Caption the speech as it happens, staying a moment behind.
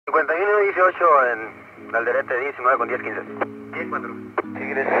51-18 en Alderete 19 con 10-15. 10-4.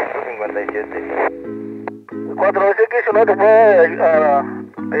 Tigres 57. 4 veces que eso no te puede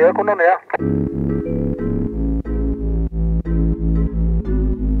ayudar con una unidad.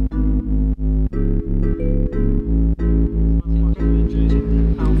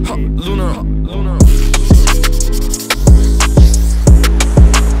 Luna.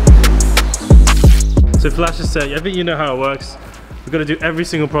 So Flash is set. I think you know how it works. We're gonna do every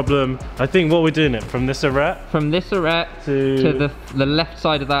single problem. I think what we're doing it from this arete. From this arete to the left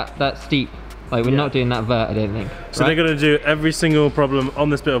side of that steep. Like we're not doing that vert, I don't think. So they're gonna do every single problem on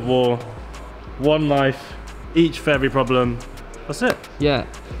this bit of wall. 1 life each for every problem. That's it. Yeah.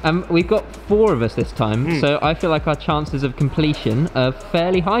 We've got 4 of us this time, so I feel like our chances of completion are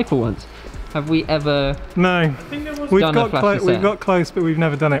fairly high for once. Have we ever? No. We've got close, but we've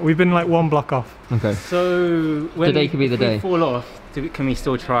never done it. We've been like 1 block off. Okay. So when today could be the day. If we fall off, can we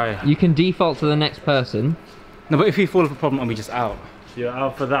still try? You can default to the next person. No, but if we fall off a problem, are we just out? You're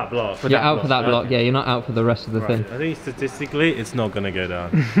out for that block. You're out for that block. Yeah, you're not out for the rest of the thing. I think statistically, it's not gonna go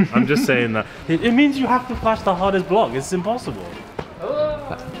down. I'm just saying that. It means you have to flash the hardest block. It's impossible.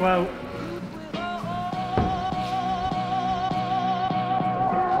 Well.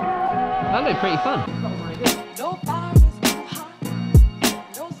 That looked pretty fun.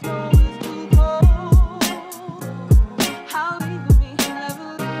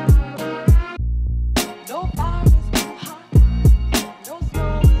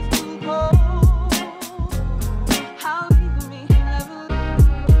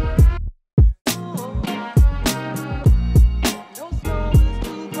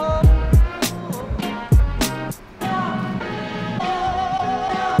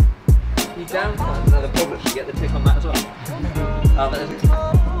 Downside, another problem. You get the tick on that as well.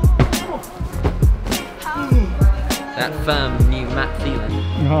 That firm new matte feeling.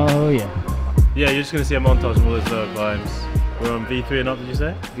 Oh yeah. Yeah, you're just gonna see a montage of all those lower climbs. We're on V3 and up, did you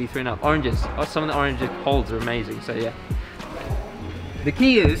say? V3 and up. Oranges. Oh, some of the orange holds are amazing. So yeah. The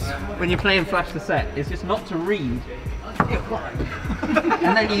key is when you're playing Flash the Set is just not to read.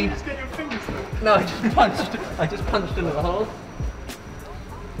 And then you. Just get your fingers. No, I just punched into the hole.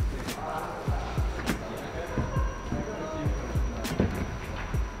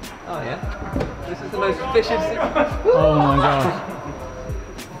 Oh yeah, this is the most efficient. Oh my gosh.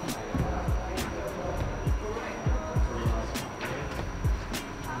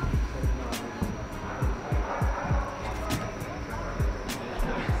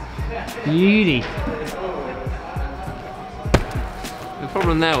 Beauty. The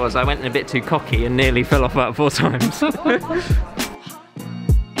problem there was I went a bit too cocky and nearly fell off about 4 times.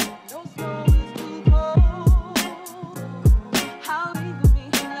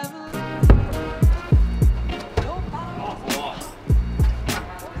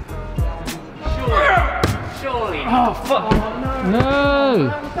 Oh fuck! Oh,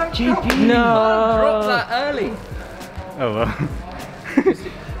 no! GP! No! Drop that early! Oh well.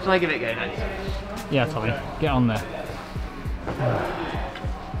 Shall I give it a go next? Yeah, Tommy, get on there.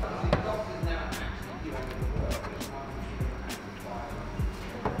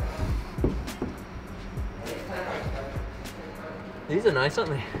 These are nice,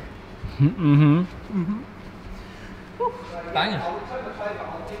 aren't they? Mm-hmm. Banging.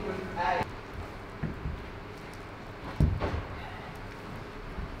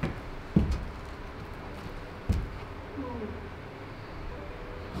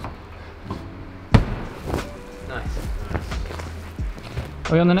 Nice.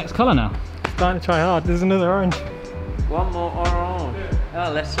 Are we on the next colour now? Starting to try hard. There's another orange. One more orange.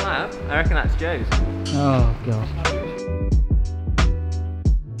 Oh, let's slap. I reckon that's Joe's. Oh god.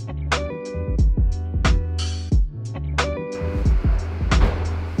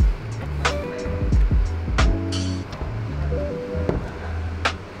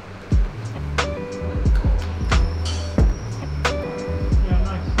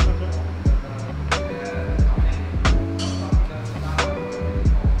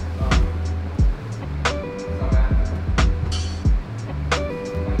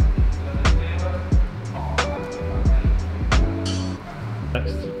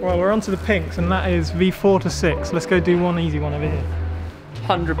 Well, we're on to the pinks, and that is V4 to 6. Let's go do one easy one over here.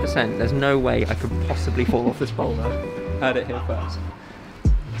 100%. There's no way I could possibly fall off this boulder. Heard it here first.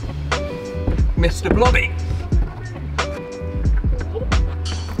 Mr. Blobby!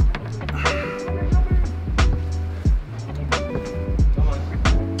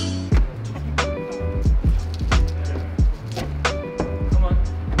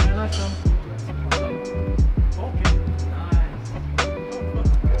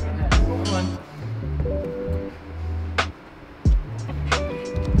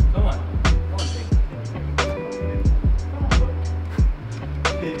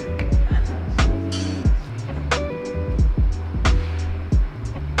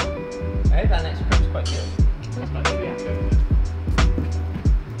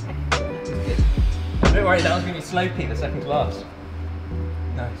 worried that was going to be slopey the second class.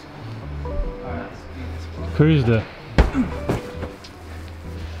 Nice. Alright, Cruised it.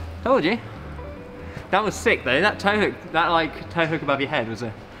 told you. That was sick though. That toe hook, toe hook above your head was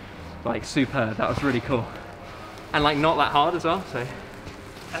superb. That was really cool. And like not that hard as well, so.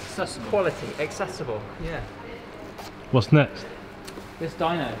 Accessible. Quality, accessible, yeah. What's next? This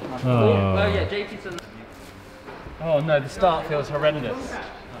dyno. Oh. Oh yeah, JP's on. Oh no, the start feels horrendous.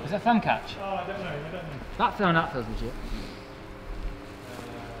 Is that thumb catch? Oh, I don't know. That feels legit.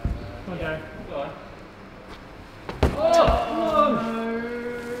 Okay. Go on.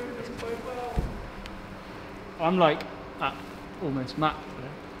 I'm like at almost max.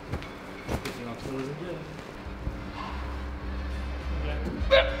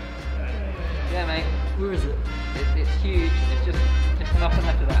 Yeah, mate. Where is it? It's huge. It's just enough and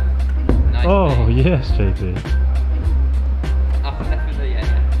left of that. Nice, Oh mate. yes, JP. Up and left of the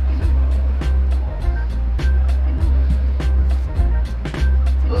yeah.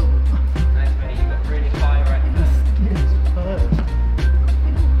 Nice, mate. You got really high right there.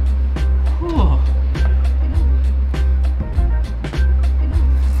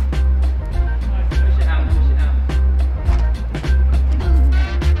 Push it out. Push it out.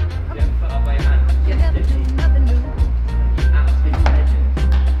 Yeah, foot up by your hand. Yes,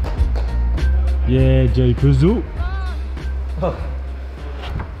 Yeah, JP.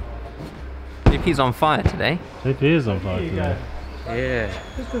 JP's on fire today. JP is on fire today. Yeah.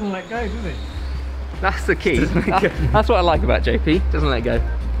 Just doesn't let go, does it? That's the key. That's what I like about JP. Doesn't let go.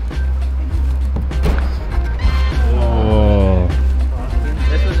 Oh.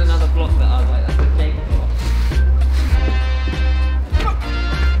 This was another block that I was like, that's a JP block.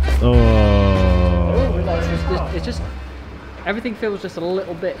 Oh. It's just everything feels just a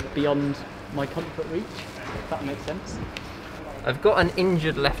little bit beyond my comfort reach, if that makes sense. I've got an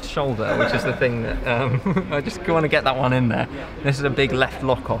injured left shoulder, which is the thing that I just want to get that one in there. This is a big left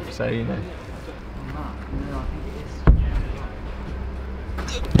lock off, so you know.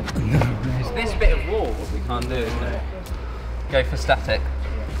 It's this bit of wall what we can't do, isn't it? Go for static.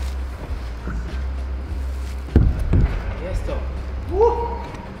 Yes, stop.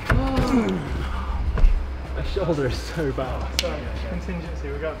 My shoulder is so bad.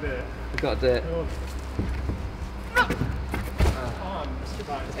 Contingency, we got there. We've got to do it.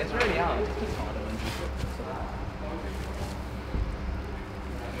 It's really hard.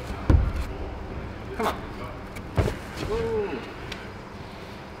 Come on. Ooh.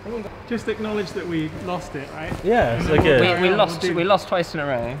 Just acknowledge that we lost it, right? Yeah, it's like a... We lost twice in a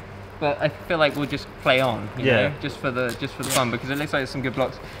row, but I feel like we'll just play on, you know, just for the fun, because it looks like there's some good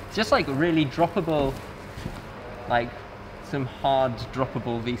blocks. It's just like really droppable, like some hard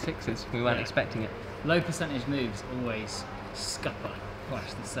droppable V6s. We weren't expecting it. Low percentage moves always scupper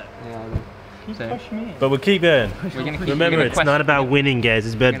flash the set. Yeah. So, But we'll keep going. we're gonna keep, Remember, it's not about winning, guys.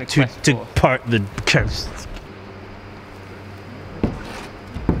 It's about to part the coast.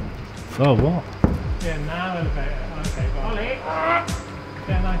 Oh, what? Yeah, now elevator. Okay, go on. Yeah,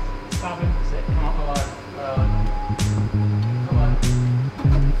 nice. Stabbing. Sit, come up alive.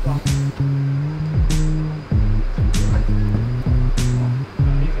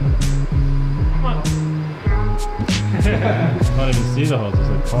 Come on. Can't even see the holes,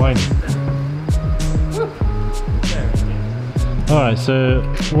 it's so tiny. Alright, so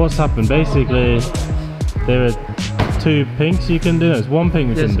what's happened? Basically, there are two pinks you can do. There's one pink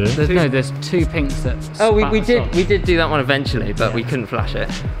we can do. There's two pinks that. oh, we did do that one eventually, but we couldn't flash it.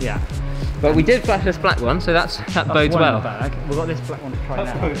 Yeah. But we did flash this black one, so that bodes one in well. the bag. We've got this black one to try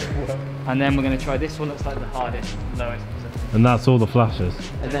now. And then we're going to try this one. Looks like the hardest, lowest. And that's all the flashes.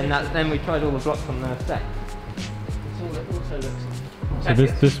 And then we tried all the blocks on the set. It also looks. So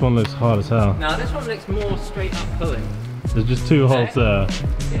this one looks hard as hell. Now this one looks more straight up pulling, There's just two holes there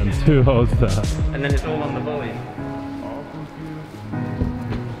and two holes there. and then it's all on the volume.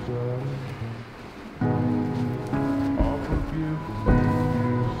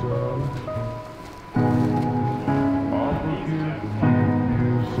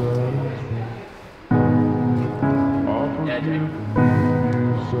 Yeah,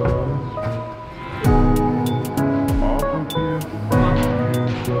 Jake.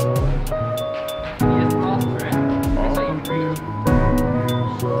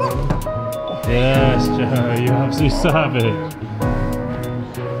 Yes, Joe, you absolute savage.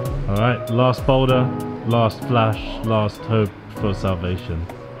 Alright, last boulder, last flash, last hope for salvation.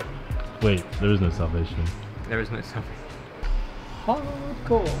 Wait, there is no salvation. There is no something.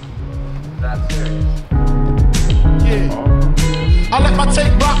 Hardcore. That's serious. I let my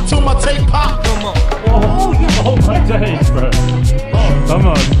tape rock till my tape pop. Come on. Oh my days, bro. Come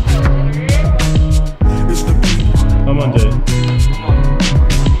on.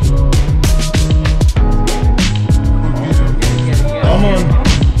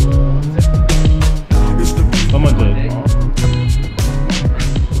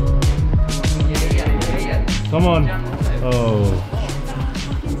 Come on. Oh.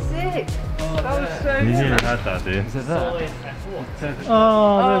 Sick. That was so You good. nearly had that, dude. Is it there?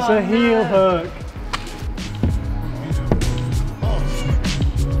 Oh, there's a heel hook.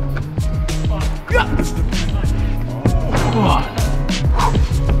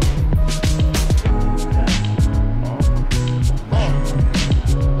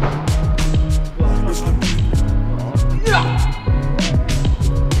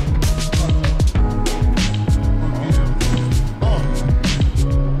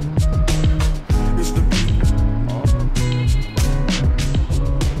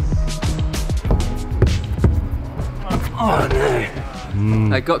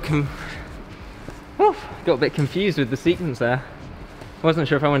 I got a bit confused with the sequence there. I wasn't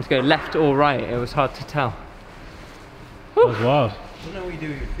sure if I wanted to go left or right. It was hard to tell. That was wild. I don't know what you do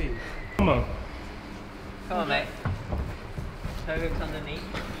with your feet. Come on. Come on, mate. Toe hooks underneath.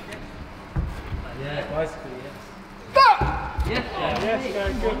 Yeah. Bicycle, Yes. yes,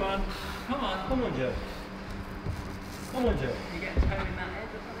 go, good man. Come on. Come on, Joe. Come on, Joe. You get a toe in that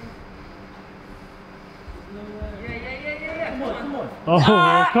edge or something? Yeah. Come on, come on.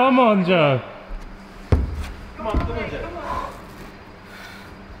 Oh, come on, Joe. Come on, Joe. Come on.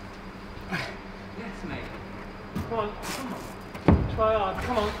 Yes, mate. Come on. Try hard,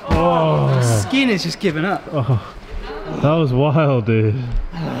 come on. Oh. Skin is just giving up. Oh. That was wild, dude.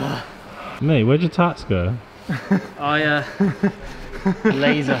 Mate, where'd your tats go? I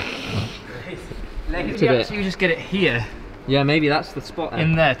laser. Leg it. So you just get it here, Yeah, maybe that's the spot.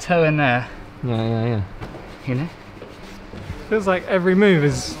 in there, toe in there. Yeah. You know. Feels like every move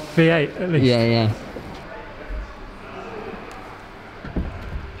is V8 at least. Yeah.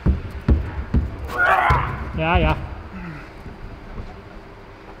 Yeah.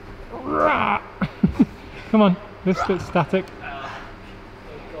 Come on, this looks static.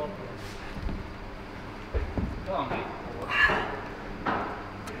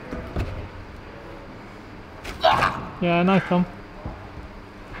 Yeah, nice Tom.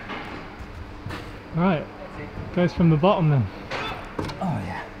 Right, goes from the bottom then.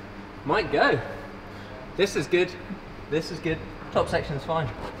 Might go. This is good. Top section's fine.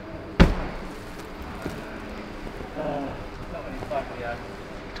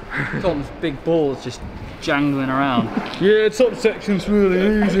 Tom's big balls just jangling around. Yeah, top section's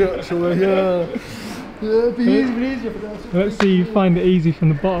really easy actually, yeah. Yeah, it'd be easier for us. Let's see you find it easy from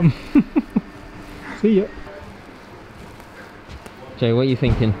the bottom. See ya. Jay, what are you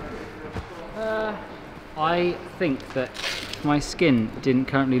thinking? I think that my skin didn't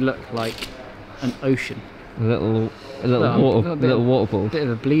currently look like an ocean. A little waterfall. Bit of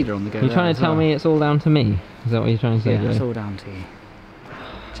a bleeder on the go. You're trying to tell me it's all down to me? Is that what you're trying to say? Yeah, it's Jay? all down to you.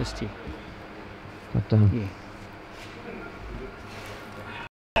 Just you. God damn. You.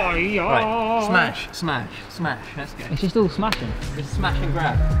 Right, smash. Let's go. It's just all smashing. Just smash and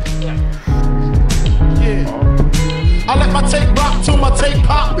grab. Yeah. I let my tape rock till my tape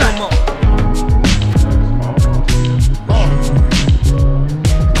pop. Come on.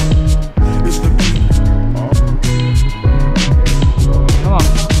 It's the beat. Come on.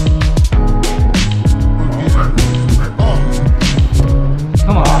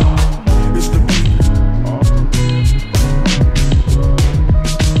 Come on. It's the beat.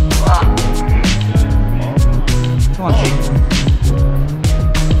 Come on, T.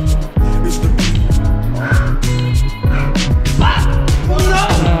 It's the beat.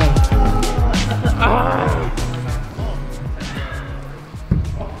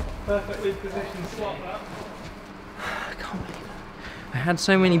 Perfectly positioned slot that. I had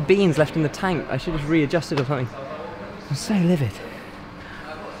so many beans left in the tank. I should have readjusted or something. I'm so livid.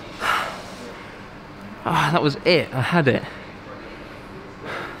 That was it. I had it.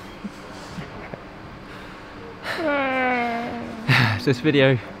 Is this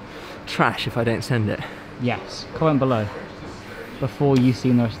video trash if I don't send it? Yes. Comment below before you've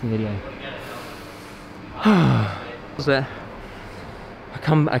seen the rest of the video. Was it?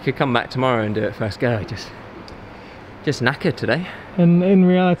 I could come back tomorrow and do it first go. Just knackered today. And in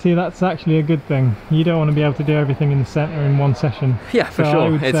reality, that's actually a good thing. You don't want to be able to do everything in the centre in one session. Yeah, for So I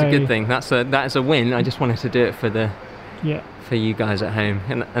sure. would It's a say- good thing. That's a win. I just wanted to do it for you guys at home,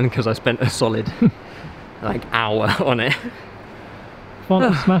 and because I spent a solid like hour on it.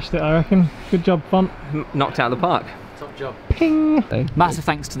 Font smashed it, I reckon. Good job, Font. Knocked out of the park. Top job. Ping! Massive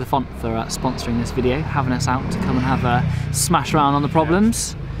thanks to the Font for sponsoring this video, having us out to come and have a smash around on the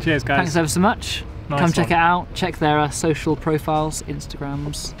problems. Cheers, guys. Thanks ever so much. Nice Come check one. it out. Check their social profiles,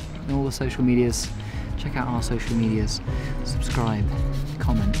 Instagrams, and all the social medias. Check out our social medias. Subscribe,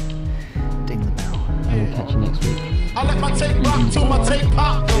 comment, ding the bell. I will catch you next week. I let my tape rock till my tape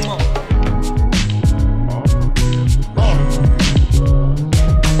pop. Come on.